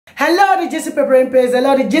Hello, the Jessie Pepper and Praise.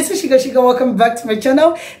 Hello, the Jessie Sugar. Welcome back to my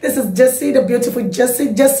channel. This is Jessie, the beautiful Jessie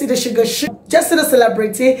the Sugar, Jessie the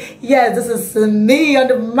celebrity. Yes, this is me on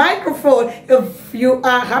the microphone. If you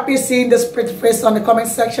are happy seeing this pretty face on the comment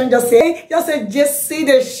section, just say Jessie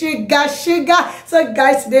the Sugar. So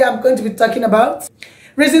guys, today I'm going to be talking about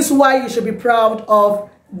reasons why you should be proud of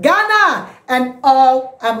Ghana and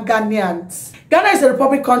all Ghanaians. Ghana is a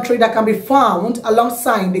republic country that can be found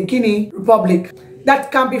alongside the Guinea Republic,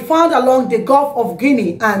 that can be found along the Gulf of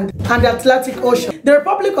Guinea and the Atlantic Ocean. The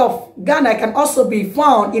Republic of Ghana can also be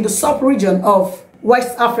found in the sub-region of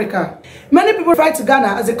West Africa. Many people refer to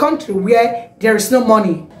Ghana as a country where there is no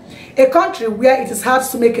money, a country where it is hard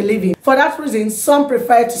to make a living. For that reason, some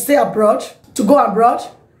prefer to stay abroad, to go abroad,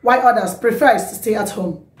 while others prefer to stay at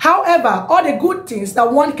home. However, all the good things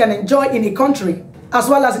that one can enjoy in a country as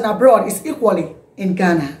well as in abroad is equally in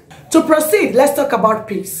Ghana. To proceed, let's talk about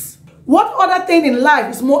peace. What other thing in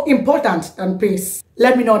life is more important than peace?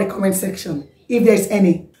 Let me know in the comment section if there is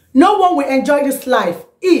any. No one will enjoy this life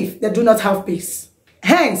if they do not have peace.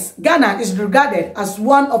 Hence, Ghana is regarded as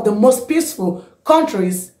one of the most peaceful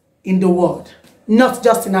countries in the world, not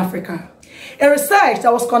just in Africa. A research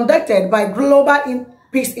that was conducted by Global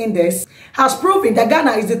Peace Index has proven that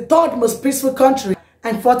Ghana is the third most peaceful country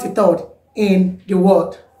and 43rd in the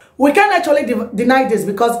world. We can't actually deny this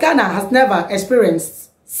because Ghana has never experienced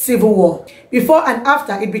civil war before and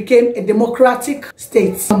after it became a democratic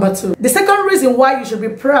state. Number 2. The second reason why you should be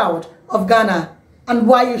proud of Ghana and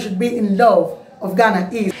why you should be in love of Ghana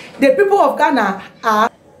is the people of Ghana are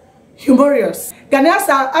humorous. Ghanaians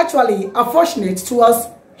are actually affectionate towards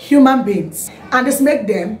human beings, and this makes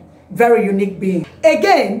them very unique beings.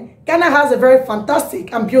 Again, Ghana has a very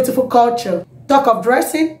fantastic and beautiful culture. Talk of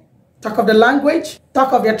dressing, talk of the language,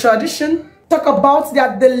 talk of their tradition, talk about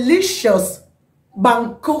their delicious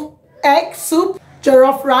banku, egg soup,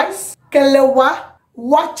 jollof rice, kelewa,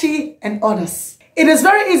 wachi, and others. It is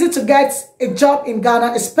very easy to get a job in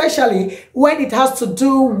Ghana, especially when it has to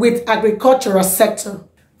do with agricultural sector.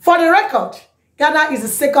 For the record, Ghana is the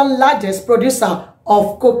second largest producer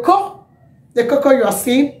of cocoa. The cocoa you are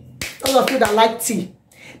seeing, those of you that like tea,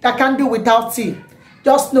 that can't do without tea,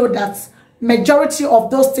 just know that majority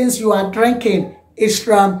of those things you are drinking is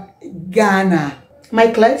from Ghana. Am I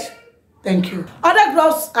clear? Thank you. Other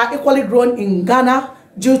crops are equally grown in Ghana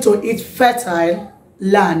due to its fertile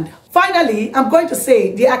land. Finally, I'm going to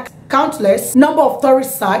say there are countless number of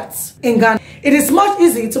tourist sites in Ghana. It is much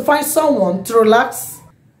easier to find someone to relax,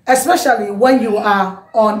 especially when you are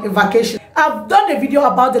on a vacation. I've done a video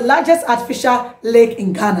about the largest artificial lake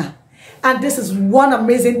in Ghana, and this is one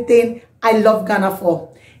amazing thing I love Ghana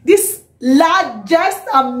for. This largest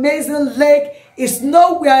amazing lake is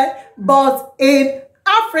nowhere but in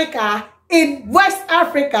Africa, in West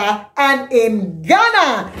Africa, and in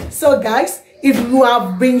Ghana. So guys, if you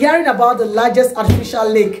have been hearing about the largest artificial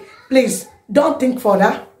lake, please don't think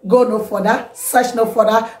further, go no further, search no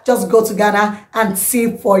further, just go to Ghana and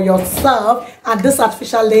see for yourself. And this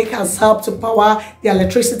artificial lake has helped to power the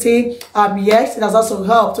electricity. Yes, it has also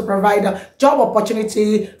helped to provide a job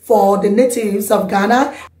opportunity for the natives of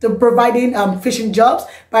Ghana, to providing fishing jobs,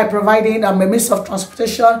 by providing a means of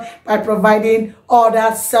transportation, by providing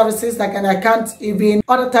other services that I can't even,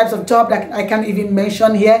 other types of job that I can't even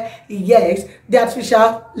mention here. Yes, the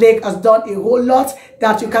artificial lake has done a whole lot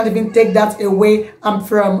that you can't even take that away. I'm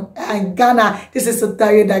from Ghana. This is to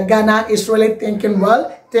tell you that Ghana is really thinking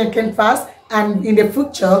well, thinking fast, and in the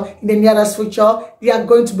future, in the nearest future, they are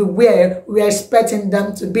going to be where we are expecting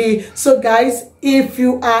them to be. So guys, if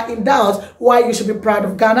you are in doubt why you should be proud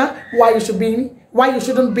of Ghana, why you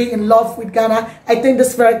shouldn't be in love with Ghana, I think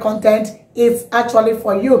this very content is actually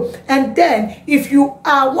for you. And then if you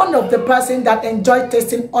are one of the person that enjoy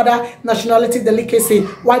tasting other nationality delicacy,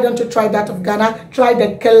 why don't you try that of Ghana? Try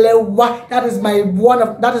the kelewa. That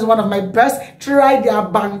is one of my best. Try their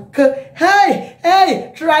banku.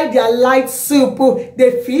 Hey, try their light soup,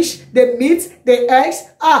 the fish, the meat, the eggs,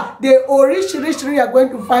 the rich you are going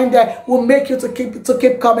to find there will make you to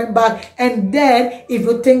keep coming back. And then if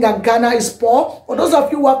you think that Ghana is poor, for those of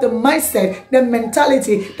you who have the mindset, the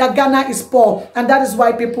mentality that Ghana is poor and that is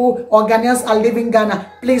why people or Ghanaians are leaving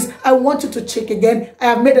Ghana, please, I want you to check again. I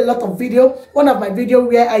have made a lot of video. One of my video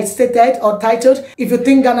where I stated or titled, if you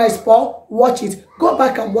think Ghana is poor, watch it. Go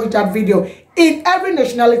back and watch that video. In every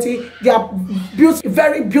nationality, there are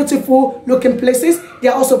very beautiful looking places.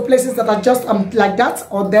 There are also places that are just like that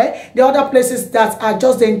or there. There are other places that are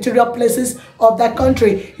just the interior places of that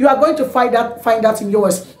country. You are going to find that in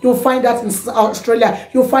yours. You'll find that in Australia.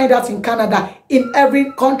 You'll find that in Canada. In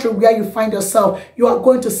every country where you find yourself, you are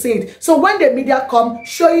going to see it. So when the media come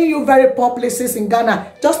showing you very poor places in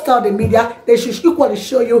Ghana, just tell the media they should equally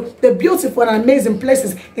show you the beautiful and amazing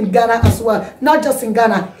places in Ghana as well. Not just in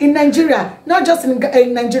Ghana, in Nigeria. Not just in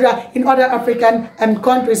Nigeria, in other African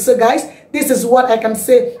countries. So guys, this is what I can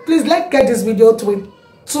say. Please let's get this video to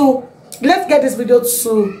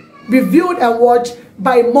be viewed and watched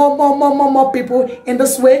by more people. In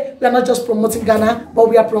this way, we are not just promoting Ghana, but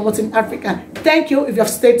we are promoting Africa. Thank you. If you have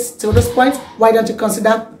stayed till this point, why don't you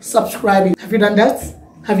consider subscribing? Have you done that?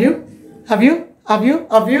 Have you?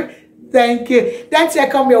 Thank you. That's I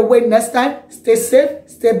come your way next time. Stay safe,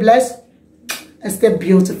 stay blessed, and stay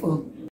beautiful.